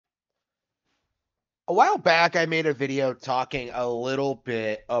A while back, I made a video talking a little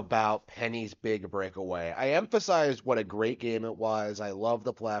bit about Penny's Big Breakaway. I emphasized what a great game it was. I love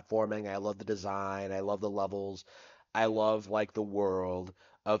the platforming, I love the design, I love the levels, I love like the world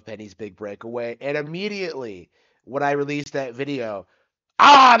of Penny's Big Breakaway. And immediately when I released that video,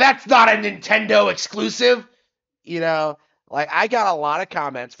 that's not a Nintendo exclusive. You know, like I got a lot of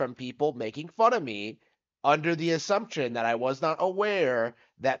comments from people making fun of me under the assumption that I was not aware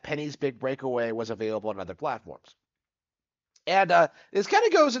that Penny's Big Breakaway was available on other platforms. And this kind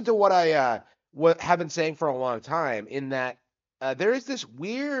of goes into what I have been saying for a long time, in that there is this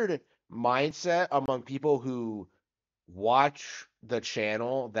weird mindset among people who watch the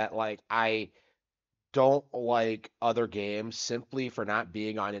channel that like I don't like other games simply for not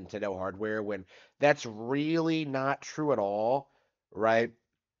being on Nintendo hardware, when that's really not true at all, right?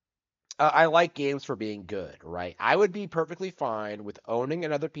 I like games for being good, right? I would be perfectly fine with owning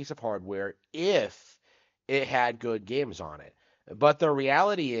another piece of hardware if it had good games on it. But the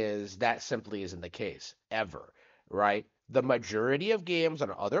reality is that simply isn't the case ever, right? The majority of games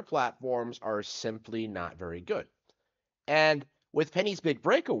on other platforms are simply not very good. And with Penny's Big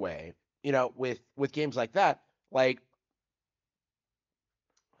Breakaway, with games like that, like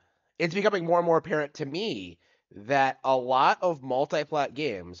it's becoming more and more apparent to me that a lot of multi-plat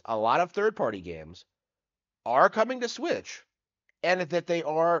games, a lot of third-party games are coming to Switch, and that they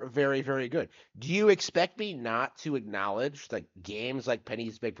are very, very good. Do you expect me not to acknowledge like games like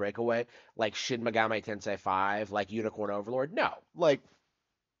Penny's Big Breakaway, like Shin Megami Tensei 5, like Unicorn Overlord? No. Like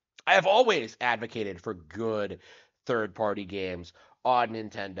I have always advocated for good third-party games on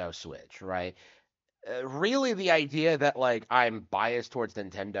Nintendo Switch, right? Really, the idea that like I'm biased towards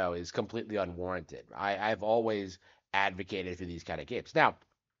Nintendo is completely unwarranted. I've always advocated for these kind of games. Now,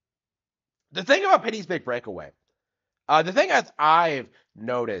 the thing about Penny's Big Breakaway, the thing I've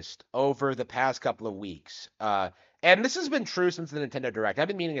noticed over the past couple of weeks, and this has been true since the Nintendo Direct. I've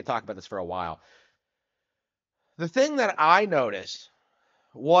been meaning to talk about this for a while. The thing that I noticed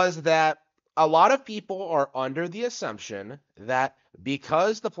was that a lot of people are under the assumption that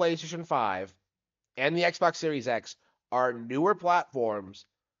because the PlayStation 5 and the Xbox Series X are newer platforms,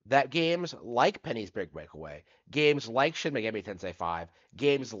 that games like Penny's Big Breakaway, games like Shin Megami Tensei 5,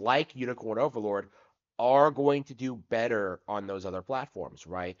 games like Unicorn Overlord are going to do better on those other platforms,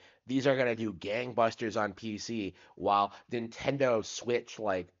 right? These are going to do gangbusters on PC, while Nintendo Switch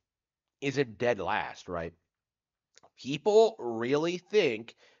like isn't dead last, right? People really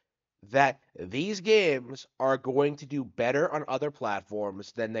think that these games are going to do better on other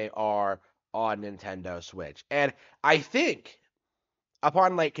platforms than they are on Nintendo Switch. And I think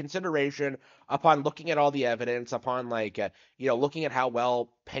upon like consideration, upon looking at all the evidence, upon like looking at how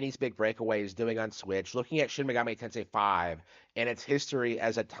well Penny's Big Breakaway is doing on Switch, looking at Shin Megami Tensei 5 and its history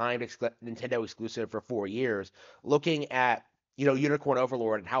as a timed Nintendo exclusive for 4 years, looking at Unicorn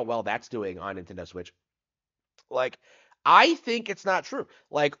Overlord and how well that's doing on Nintendo Switch, like I think it's not true.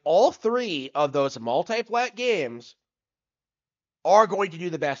 Like all three of those multi-plat games are going to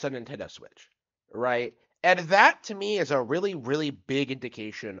do the best on Nintendo Switch, right? And that to me is a really, really big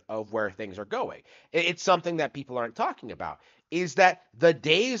indication of where things are going. It's something that people aren't talking about. Is that the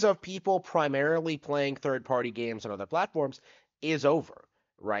days of people primarily playing third party games on other platforms is over,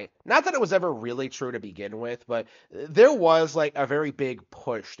 right? Not that it was ever really true to begin with, but there was like a very big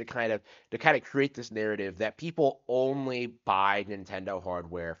push to kind of create this narrative that people only buy Nintendo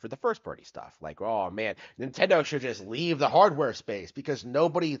hardware for the first party stuff. Like, oh man, Nintendo should just leave the hardware space because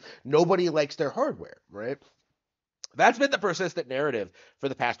nobody likes their hardware, right? That's been the persistent narrative for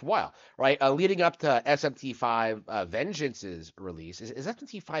the past while, right? Leading up to SMT5 Vengeance's release. Is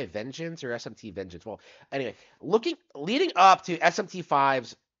SMT5 Vengeance or SMT Vengeance? Well, anyway, leading up to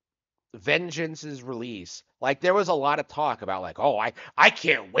SMT5's Vengeance's release, like there was a lot of talk about like, oh, I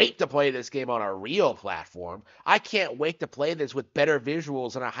can't wait to play this game on a real platform. I can't wait to play this with better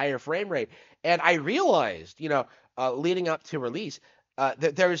visuals and a higher frame rate. And I realized, leading up to release,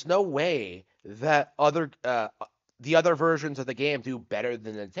 that there is no way that the other versions of the game do better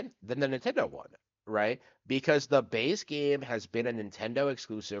than the Nintendo one, right? Because the base game has been a Nintendo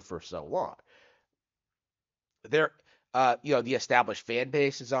exclusive for so long. There, the established fan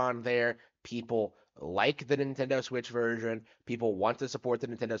base is on there. People like the Nintendo Switch version. People want to support the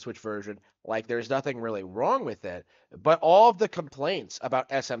Nintendo Switch version. Like, there's nothing really wrong with it. But all of the complaints about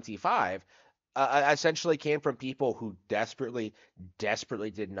SMT5 essentially came from people who desperately, desperately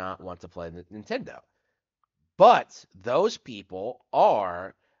did not want to play the Nintendo. But those people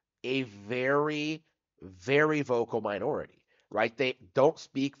are a very, very vocal minority, right? They don't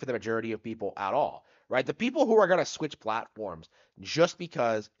speak for the majority of people at all, right? The people who are going to switch platforms just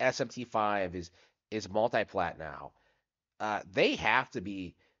because SMT5 is is multi-plat now, they have to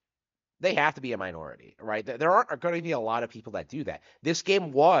be they have to be a minority, right? There aren't going to be a lot of people that do that. This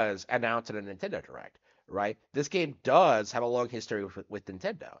game was announced at a Nintendo Direct, right? This game does have a long history with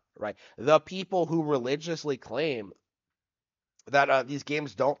Nintendo, right? The people who religiously claim that these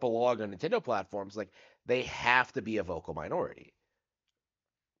games don't belong on Nintendo platforms, like they have to be a vocal minority.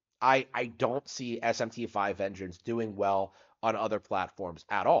 I don't see SMT5 engines doing well on other platforms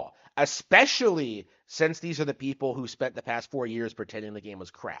at all, especially since these are the people who spent the past 4 years pretending the game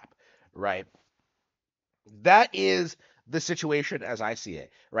was crap, right? That is the situation as I see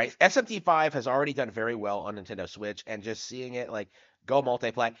it, right? SMT5 has already done very well on Nintendo Switch, and just seeing it like go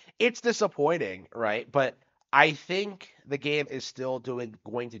multiplayer, it's disappointing, right? But I think the game is still doing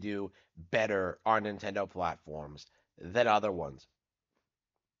going to do better on Nintendo platforms than other ones.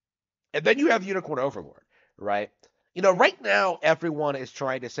 And then you have Unicorn Overlord, right? Right now everyone is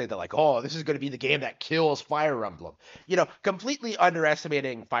trying to say that like, oh, this is going to be the game that kills Fire Emblem. Completely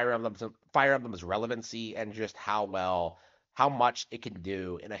underestimating Fire Emblem's relevancy and just how much it can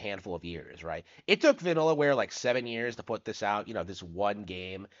do in a handful of years, right? It took Vanillaware like 7 years to put this out, this one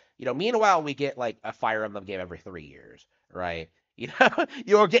game. Meanwhile we get like a Fire Emblem game every 3 years, right?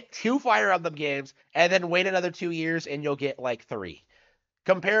 You'll get two Fire Emblem games and then wait another 2 years and you'll get like three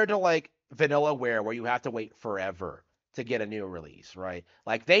compared to like Vanillaware where you have to wait forever to get a new release, right?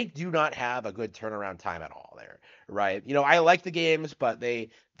 Like they do not have a good turnaround time at all there, right? I like the games, but they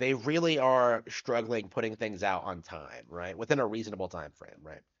really are struggling putting things out on time, right? Within a reasonable time frame,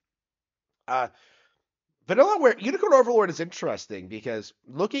 right? Uh Vanillaware Unicorn Overlord is interesting because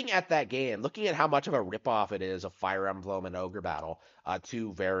looking at how much of a ripoff it is of Fire Emblem and Ogre Battle,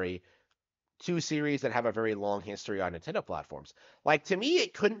 two series that have a very long history on Nintendo platforms. Like to me,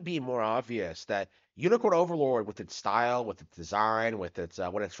 it couldn't be more obvious that Unicorn Overlord, with its style, with its design, with its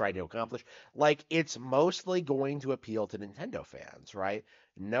what it's trying to accomplish, like it's mostly going to appeal to Nintendo fans, right?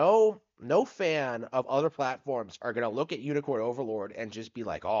 No fan of other platforms are gonna look at Unicorn Overlord and just be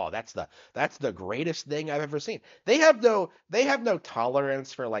like, "Oh, that's the greatest thing I've ever seen." They have no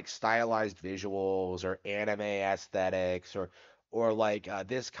tolerance for like stylized visuals or anime aesthetics or like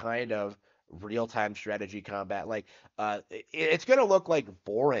this kind of real-time strategy combat. Like it's going to look like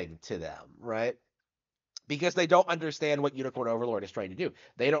boring to them, right? Because they don't understand what Unicorn Overlord is trying to do.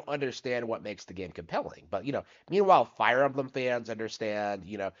 They don't understand what makes the game compelling. But meanwhile, Fire Emblem fans understand.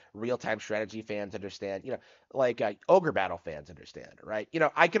 Real-time strategy fans understand. Like Ogre Battle fans understand, right?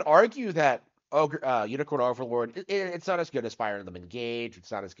 I could argue that Unicorn Overlord, it's not as good as Fire Emblem Engage.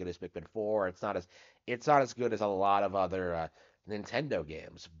 It's not as good as Pikmin 4. It's not as good as a lot of other Nintendo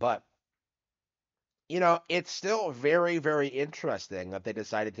games. But it's still very, very interesting that they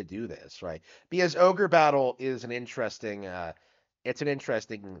decided to do this, right? Because Ogre Battle is it's an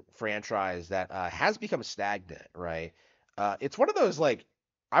interesting franchise that has become stagnant, right? It's one of those like,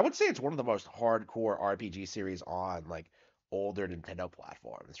 I would say it's one of the most hardcore RPG series on like older Nintendo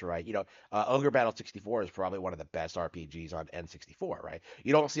platforms, right? Ogre Battle 64 is probably one of the best RPGs on N64, right?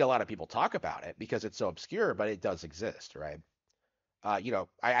 You don't see a lot of people talk about it because it's so obscure, but it does exist, right?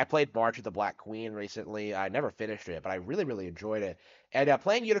 I played March of the Black Queen recently. I never finished it, but I really, really enjoyed it. And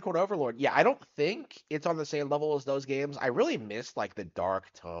playing Unicorn Overlord, yeah, I don't think it's on the same level as those games. I really missed like the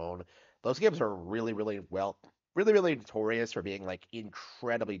dark tone. Those games are really, really, really notorious for being like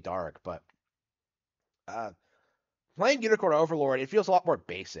incredibly dark. But uh, playing Unicorn Overlord, it feels a lot more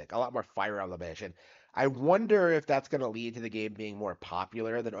basic, a lot more Fire Emblem-ish. And I wonder if that's going to lead to the game being more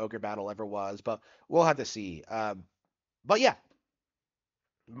popular than Ogre Battle ever was. But we'll have to see. But yeah,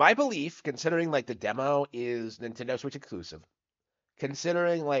 my belief, considering like the demo is Nintendo Switch exclusive,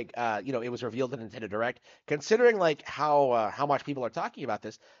 considering like it was revealed in Nintendo Direct, considering like how much people are talking about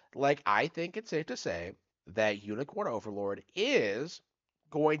this, like I think it's safe to say that Unicorn Overlord is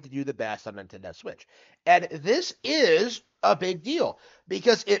going to do the best on Nintendo Switch. And this is a big deal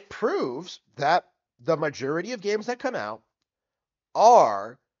because it proves that the majority of games that come out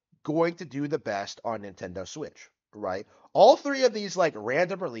are going to do the best on Nintendo Switch, right? All three of these like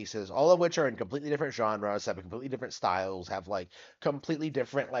random releases, all of which are in completely different genres, have completely different styles, have like completely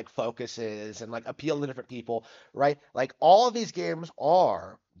different like focuses and like appeal to different people, right? Like all of these games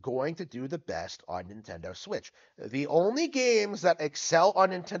are going to do the best on Nintendo Switch. The only games that excel on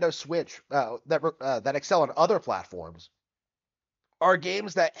Nintendo Switch that excel on other platforms are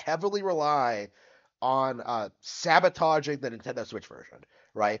games that heavily rely on sabotaging the Nintendo Switch version,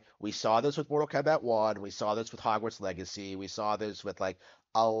 right? We saw this with Mortal Kombat 1, we saw this with Hogwarts Legacy, we saw this with like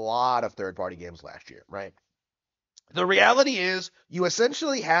a lot of third-party games last year, right? The reality is, you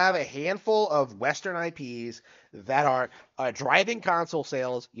essentially have a handful of Western IPs that are driving console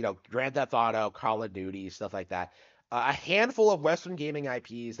sales. Grand Theft Auto, Call of Duty, stuff like that. A handful of Western gaming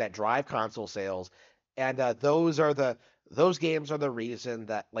IPs that drive console sales, and those games are the reason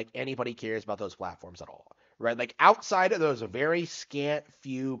that like anybody cares about those platforms at all, right? Like outside of those very scant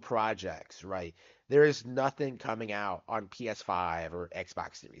few projects, right? There is nothing coming out on PS5 or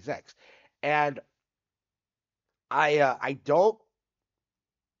Xbox Series X, and I don't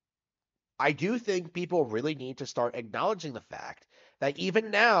I do think people really need to start acknowledging the fact that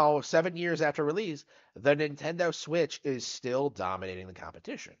even now, 7 years after release, the Nintendo Switch is still dominating the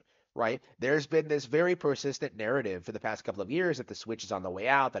competition, right? There's been this very persistent narrative for the past couple of years that the Switch is on the way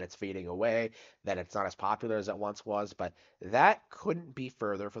out, that it's fading away, that it's not as popular as it once was, but that couldn't be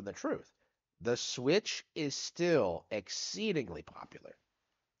further from the truth. The Switch is still exceedingly popular.